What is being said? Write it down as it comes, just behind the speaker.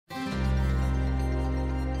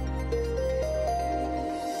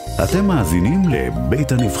אתם מאזינים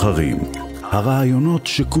לבית הנבחרים, הרעיונות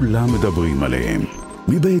שכולם מדברים עליהם,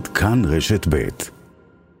 מבית כאן רשת בית.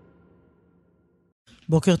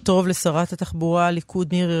 בוקר טוב לשרת התחבורה הליכוד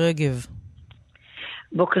מירי רגב.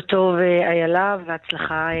 בוקר טוב איילה,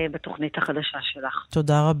 והצלחה בתוכנית החדשה שלך.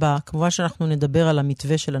 תודה רבה. כמובן שאנחנו נדבר על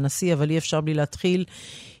המתווה של הנשיא, אבל אי אפשר בלי להתחיל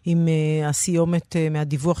עם הסיומת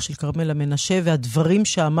מהדיווח של כרמלה מנשה, והדברים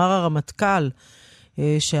שאמר הרמטכ"ל,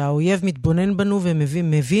 שהאויב מתבונן בנו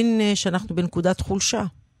ומבין שאנחנו בנקודת חולשה,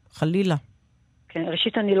 חלילה. כן,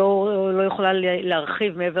 ראשית אני לא יכולה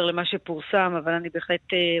להרחיב מעבר למה שפורסם, אבל אני בהחלט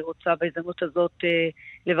רוצה בהזדמנות הזאת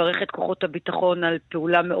לברך את כוחות הביטחון על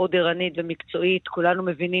פעולה מאוד ערנית ומקצועית. כולנו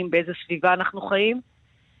מבינים באיזה סביבה אנחנו חיים,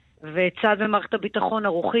 וצה"ל ומערכת הביטחון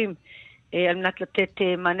ערוכים על מנת לתת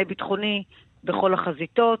מענה ביטחוני בכל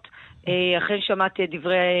החזיתות. אכן שמעתי את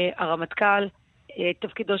דברי הרמטכ"ל.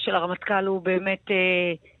 תפקידו של הרמטכ"ל הוא באמת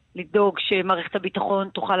לדאוג שמערכת הביטחון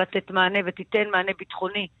תוכל לתת מענה ותיתן מענה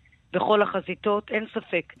ביטחוני בכל החזיתות. אין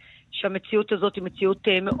ספק שהמציאות הזאת היא מציאות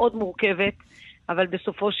מאוד מורכבת, אבל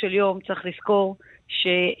בסופו של יום צריך לזכור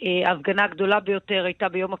שההפגנה הגדולה ביותר הייתה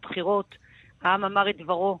ביום הבחירות. העם אמר את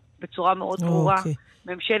דברו בצורה מאוד ברורה.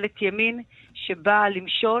 ממשלת ימין שבאה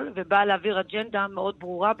למשול ובאה להעביר אג'נדה מאוד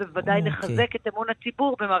ברורה, בוודאי לחזק את אמון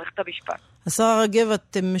הציבור במערכת המשפט. השרה רגב,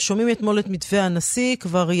 אתם שומעים אתמול את מתווה הנשיא,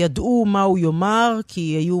 כבר ידעו מה הוא יאמר, כי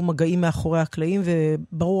היו מגעים מאחורי הקלעים,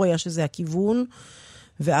 וברור היה שזה הכיוון,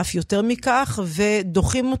 ואף יותר מכך,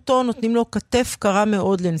 ודוחים אותו, נותנים לו כתף קרה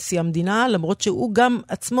מאוד לנשיא המדינה, למרות שהוא גם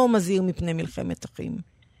עצמו מזהיר מפני מלחמת אחים.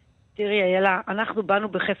 תראי, איילה, אנחנו באנו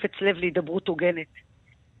בחפץ לב להידברות הוגנת.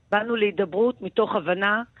 באנו להידברות מתוך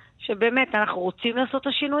הבנה שבאמת אנחנו רוצים לעשות את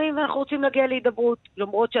השינויים ואנחנו רוצים להגיע להידברות,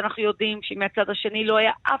 למרות שאנחנו יודעים שמהצד השני לא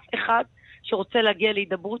היה אף אחד שרוצה להגיע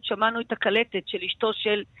להידברות. שמענו את הקלטת של אשתו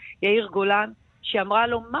של יאיר גולן, שאמרה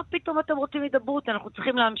לו, מה פתאום אתם רוצים להידברות? אנחנו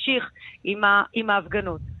צריכים להמשיך עם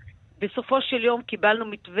ההפגנות. בסופו של יום קיבלנו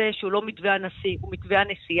מתווה שהוא לא מתווה הנשיא, הוא מתווה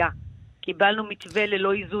הנשיאה. קיבלנו מתווה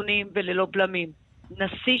ללא איזונים וללא בלמים.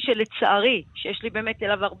 נשיא שלצערי, שיש לי באמת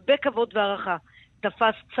אליו הרבה כבוד והערכה,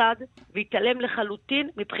 תפס צד והתעלם לחלוטין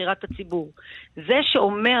מבחירת הציבור. זה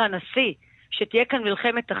שאומר הנשיא שתהיה כאן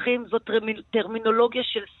מלחמת אחים, זאת טרמינולוגיה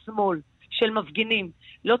של שמאל, של מפגינים.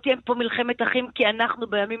 לא תהיה פה מלחמת אחים כי אנחנו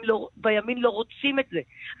בימין לא רוצים את זה.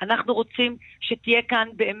 אנחנו רוצים שתהיה כאן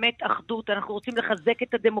באמת אחדות, אנחנו רוצים לחזק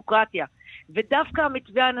את הדמוקרטיה. ודווקא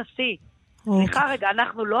המתווה הנשיא, סליחה רגע,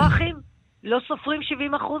 אנחנו לא אחים? לא סופרים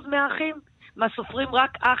 70% מהאחים? מה, סופרים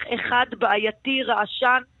רק אח אחד בעייתי,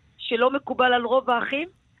 רעשן, שלא מקובל על רוב האחים?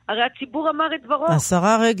 הרי הציבור אמר את דברו.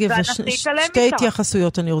 השרה רגב, שתי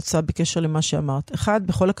התייחסויות אני רוצה בקשר למה שאמרת. אחד,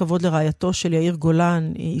 בכל הכבוד לרעייתו של יאיר גולן,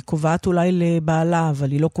 היא קובעת אולי לבעלה,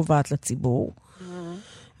 אבל היא לא קובעת לציבור.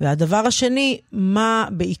 והדבר השני,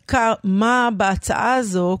 מה בהצעה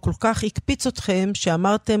הזו כל כך הקפיץ אתכם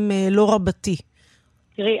שאמרתם לא רבתי?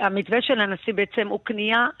 תראי, המתווה של הנשיא בעצם הוא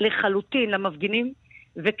קנייה לחלוטין למפגינים,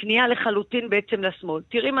 וקנייה לחלוטין בעצם לשמאל.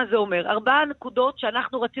 תראי מה זה אומר. 4 נקודות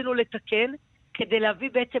שאנחנו רצינו לתקן, כדי להביא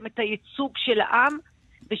בעצם את הייצוג של העם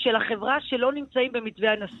ושל החברה שלא נמצאים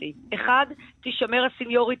במתווה הנשיא. 1, תשמר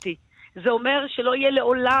הסניוריטי. זה אומר שלא יהיה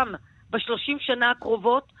לעולם ב30 שנה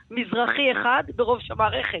הקרובות מזרחי אחד בראש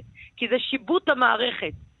המערכת, כי זה שיבוט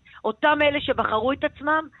המערכת. אותם אלה שבחרו את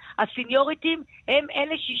עצמם, הסניוריטים, הם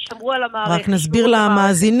אלה שישמרו על המערכת. רק נסביר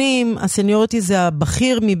למאזינים, הסניוריטי זה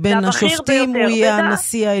הבכיר מבין השופטים, הוא יהיה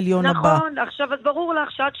הנשיא העליון הבא. נכון, עכשיו אז ברור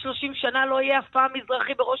לך שעד 30 שנה לא יהיה אף פעם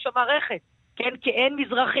מזרחי בראש המערכת. כן, כי אין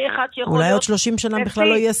מזרחי אחד שיכול להיות... אולי עוד 30 שנה בכלל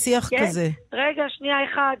לא יהיה שיח כזה. רגע, שנייה,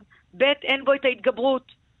 1. ב', אין בו את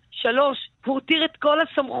ההתגברות. 3, הוא הותיר את כל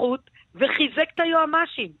הסמכות וחיזק את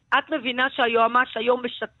היועמ"שים. את מבינה שהיועמ"ש היום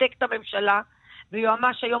משתק את הממשלה,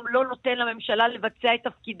 ויועמ"ש היום לא נותן לממשלה לבצע את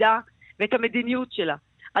תפקידה ואת המדיניות שלה.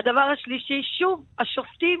 הדבר השלישי, שוב,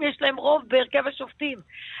 השופטים, יש להם רוב בהרכב השופטים.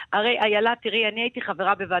 הרי איילה, תראי, אני הייתי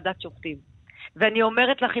חברה בוועדת שופטים. ואני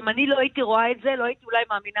אומרת לך, אם אני לא הייתי רואה את זה, לא הייתי אולי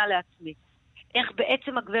מאמינה לעצמי. איך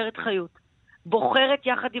בעצם הגברת חיות בוחרת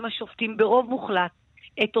יחד עם השופטים ברוב מוחלט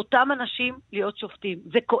את אותם אנשים להיות שופטים.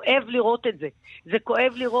 זה כואב לראות את זה. זה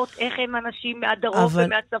כואב לראות איך הם אנשים מהדרום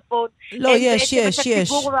ומהצפון. לא, יש. את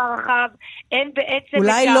הציבור והרחב. אין בעצם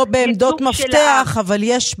אולי לא בעמדות מפתח, אבל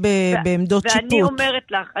יש בעמדות שיפוט. ואני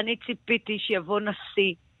אומרת לך, אני ציפיתי שיבוא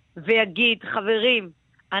נשיא ויגיד, חברים,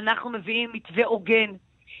 אנחנו מביאים מתווה הוגן,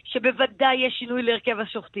 שבוודאי יש שינוי להרכב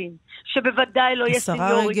השופטים, שבוודאי לא יש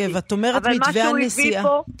סניוריטי. רגב, את אומרת מתווה הנשיאה.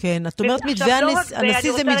 כן, את אומרת מתווה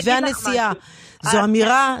הנשיא זה מתווה הנשיאה. זו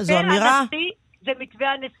אמירה. זה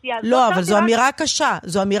מתווה הנשיאה. לא, אבל זו אמירה קשה.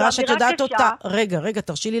 זו אמירה שאת יודעת אותה. רגע,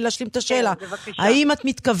 תרשי לי להשלים את השאלה.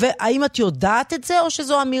 האם את יודעת את זה, או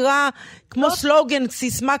שזו אמירה כמו סלוגן,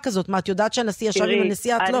 סיסמה כזאת? מה, את יודעת שהנשיא ישב עם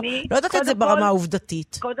הנשיאה? את לא יודעת את זה ברמה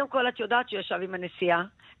העובדתית. קודם כל, את יודעת שישב עם הנשיאה,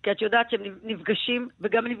 כי את יודעת שהם נפגשים,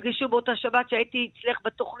 וגם נפגשו באותה שבת שהייתי אצלך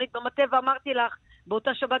בתוכנית במטה, ואמרתי לך,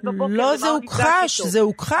 באותה שבת בבוקר. לא, זה הוכחש, זה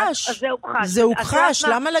הוכחש. זה הוכחש,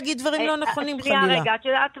 למה להגיד דברים לא נכונים חלילה? רגע, את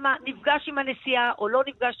יודעת מה, נפגש עם הנשיאה או לא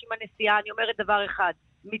נפגש עם הנשיאה, אני אומרת דבר אחד,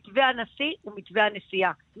 מתווה הנשיא הוא מתווה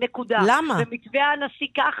הנשיאה, נקודה. למה? במתווה הנשיא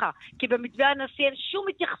ככה, כי במתווה הנשיא אין שום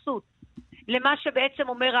התייחסות למה שבעצם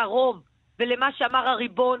אומר הרוב, ולמה שאמר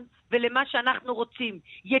הריבון, ולמה שאנחנו רוצים.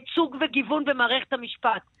 ייצוג וגיוון במערכת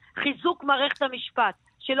המשפט, חיזוק מערכת המשפט,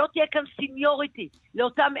 שלא תהיה כאן סיניוריטי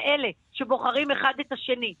לאותם אלה שבוחרים אחד את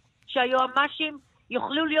השני, שהיועמ"שים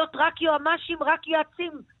יוכלו להיות רק יועמ"שים, רק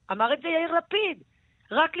יועצים. אמר את זה יאיר לפיד.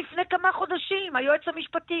 רק לפני כמה חודשים,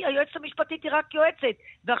 היועצת המשפטית היא רק יועצת,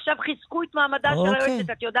 ועכשיו חיזקו את מעמדה של היועצת.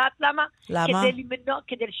 את יודעת למה? למה?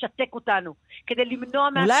 כדי לשתק אותנו, כדי למנוע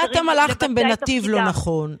אולי אתם הלכתם בנתיב לא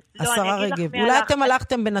נכון, השרה רגב. אולי אתם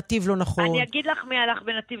הלכתם בנתיב לא נכון. אני אגיד לך מי הלך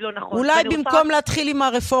בנתיב לא נכון. אולי במקום להתחיל עם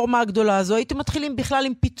הרפורמה הגדולה הזו, הייתם מתחילים בכלל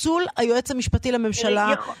עם פיצול היועץ המשפטי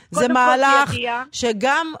לממשלה. זה מהלך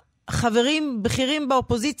שגם חברים בכירים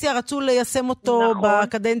באופוזיציה רצו ליישם אותו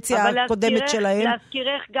בקדנציה הקודמת שלהם.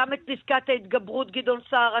 להזכירך גם את פסקת ההתגברות גדעון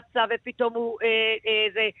סער רצה, ופתאום הוא,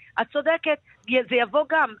 את צודקת, זה יבוא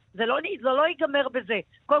גם, זה לא ייגמר בזה.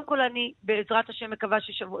 קודם כל אני בעזרת השם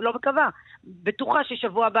בטוחה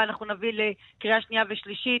ששבוע הבא אנחנו נביא לקריאה שנייה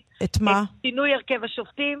ושלישית. את מה? את שינוי הרכב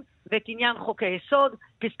השופטים ואת עניין חוק היסוד.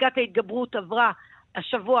 פסקת ההתגברות עברה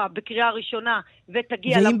השבוע בקריאה הראשונה,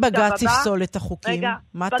 ותגיע ואם בג"ץ יפסול את החוקים,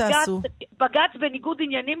 מה תעשו? בג"ץ בניגוד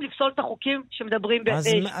עניינים לפסול את החוקים שמדברים בו.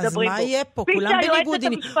 אז מה יהיה פה?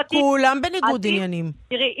 כולם בניגוד עניינים.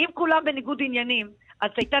 תראי, אם כולם בניגוד עניינים,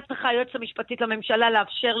 אז הייתה צריכה היועצת המשפטית לממשלה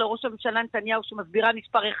לאפשר לראש הממשלה נתניהו שמסבירה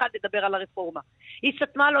מספר אחד לדבר על הרפורמה. היא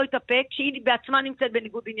סתמה לא התאפק, שהיא בעצמה נמצאת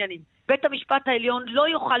בניגוד עניינים. בית המשפט העליון לא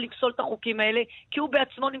יוכל לפסול את החוקים האלה, כי הוא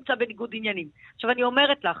בעצמו נמצא בניגוד עניינים. עכשיו אני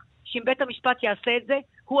אומרת לך, שאם בית המשפט יעשה את זה,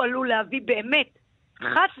 הוא עלול להביא באמת,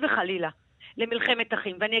 חס וחלילה, למלחמת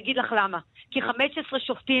אחים. ואני אגיד לך למה. כי 15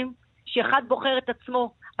 שופטים, שאחד בוחר את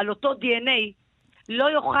עצמו על אותו DNA, לא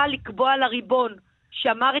יוכל לקבוע לריבון,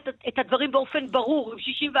 שאמר את הדברים באופן ברור, עם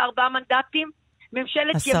 64 מנדטים, ממשלת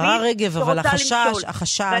ימין, השרה רגב, אבל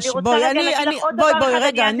החשש, בואי,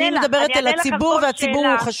 רגע, אני מדברת על הציבור, והציבור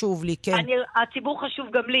הוא חשוב לי, כן. הציבור חשוב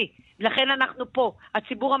גם לי, לכן אנחנו פה,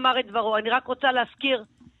 הציבור אמר את דברו, אני רק רוצה להזכיר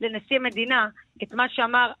לנשיא המדינה את מה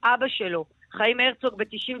שאמר אבא שלו, חיים הרצוג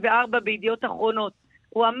ב-94 בידיעות אחרונות,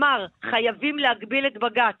 הוא אמר, חייבים להגביל את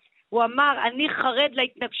בג"ץ, הוא אמר, אני חרד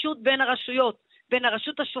להתנגשות בין הרשויות, בין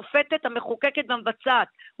הרשות השופטת, המחוקקת והמבצעת.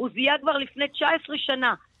 הוא זיהה כבר לפני 19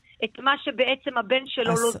 שנה את מה שבעצם הבן שלו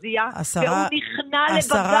לא זיהה, והוא נכנע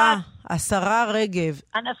לבג"ץ. השרה רגב,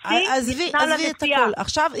 הנשיא נכנע לנשיאה.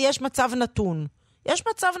 עכשיו יש מצב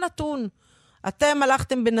נתון. אתם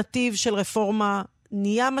הלכתם בנתיב של רפורמה,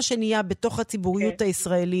 נהיה מה שנהיה בתוך הציבוריות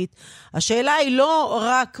הישראלית. השאלה היא לא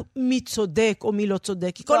רק מי צודק או מי לא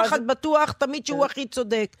צודק, כי כל אחד בטוח תמיד שהוא הכי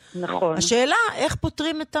צודק. נכון. השאלה איך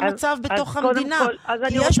פותרים את המצב בתוך המדינה.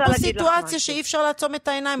 כי יש פה סיטואציה שאי אפשר לעצום את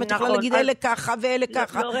העיניים, את יכולה להגיד אלה ככה ואלה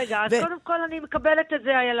ככה. לא, רגע, אז קודם כל אני מקבלת את זה,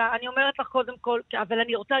 איילה. אני אומרת לך קודם כל, אבל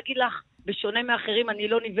אני רוצה להגיד לך, בשונה מאחרים, אני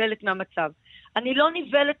לא נבלת מהמצב. אני לא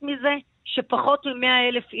נבלת מזה שפחות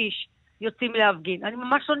מ100,000 איש יוצאים להפגין. אני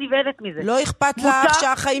ממש לא נבלת מזה. לא אכפת לך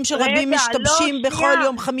שהחיים של רבים משתבשים בכל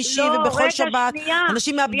יום חמישי ובכל שבת.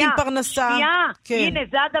 אנשים מאבדים פרנסה. הנה,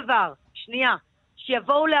 זה הדבר.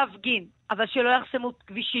 שיבואו להפגין, אבל שלא יחסמו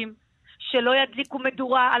כבישים, שלא ידליקו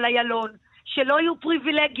מדורה על איילון, שלא יהיו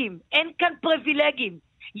פריבילגים. אין כאן פריבילגים.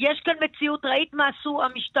 יש כאן מציאות, ראית מה עשו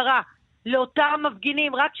המשטרה לאותם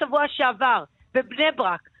מפגינים, רק שבוע שעבר, בבני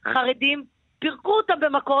ברק, חרדים, פירקו אותם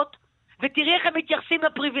במכות, ותראי איך הם מתייחסים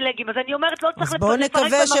לפריבילגים. אז אני אומרת, לא צריך לפרק במכות אף אחד. אז בואו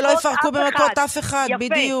נקווה שלא יפרקו במכות אף אחד,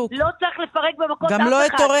 בדיוק. לא צריך לפרק במכות אף אחד. גם לא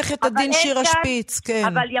את עורכת הדין שירה שפיץ, כן.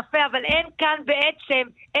 אבל יפה, אבל אין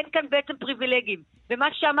כאן בעצם פריבילגים. ומה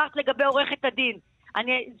שאמרת לגבי עורכת הדין,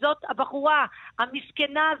 זאת הבחורה,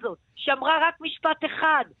 המסכנה הזאת, שאמרה רק משפט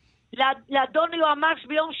אחד, לאדון יועמ"ש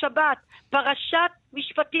ביום שבת, פרשת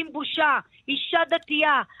משפטים בושה, אישה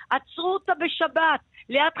דתייה, עצרו אותה בשבת,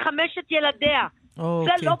 ליד 5 ילדיה.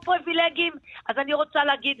 זה לא פריבילגים. אז אני רוצה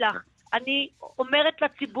להגיד לך, אני אומרת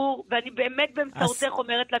לציבור, ואני באמת באמצעותך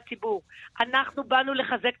אומרת לציבור, אנחנו באנו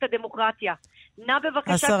לחזק את הדמוקרטיה. נא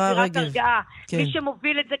בבקשה ספירת הרגעה. מי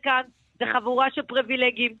שמוביל את זה כאן, זה חבורה של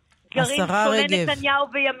פריבילגים, גרעין שונא נתניהו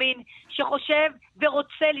וימין, שחושב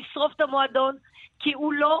ורוצה לשרוף את המועדון, כי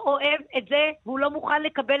הוא לא אוהב את זה, והוא לא מוכן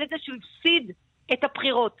לקבל את זה שהוא הפסיד את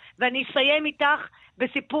הבחירות. ואני אסיים איתך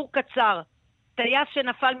בסיפור קצר. טייס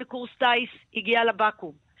שנפל מקורס טייס הגיע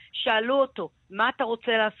לבקו"ם. שאלו אותו, מה אתה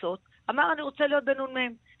רוצה לעשות? אמר, אני רוצה להיות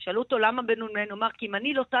בנ"מ. שאלו אותו, למה בנ"מ? הוא אמר, כי אם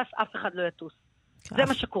אני לא טס, אף אחד לא יטוס. זה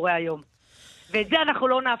מה שקורה היום. ואת זה אנחנו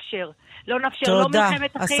לא נאפשר. לא נאפשר לא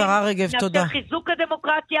מלחמת אחים. השרה רגב, תודה. נאפשר חיזוק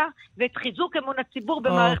הדמוקרטיה ואת חיזוק אמון הציבור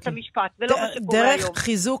במערכת המשפט. ולא מה שקורה היום. דרך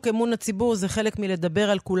חיזוק אמון הציבור זה חלק מלדבר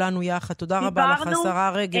על כולנו יחד. תודה רבה לך,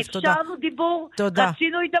 השרה רגב. תודה. אפשרנו דיבור,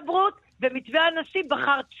 רצינו הידברות, ומתווה הנשיא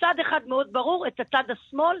בחר צד אחד מאוד ברור, את הצד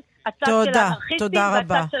השמאל, הצד של האנרכיסטים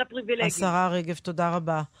והצד של הפריבילגים. השרה רגב, תודה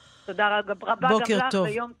רבה. תודה רבה גם לך,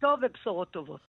 ויום טוב ובשורות טובות.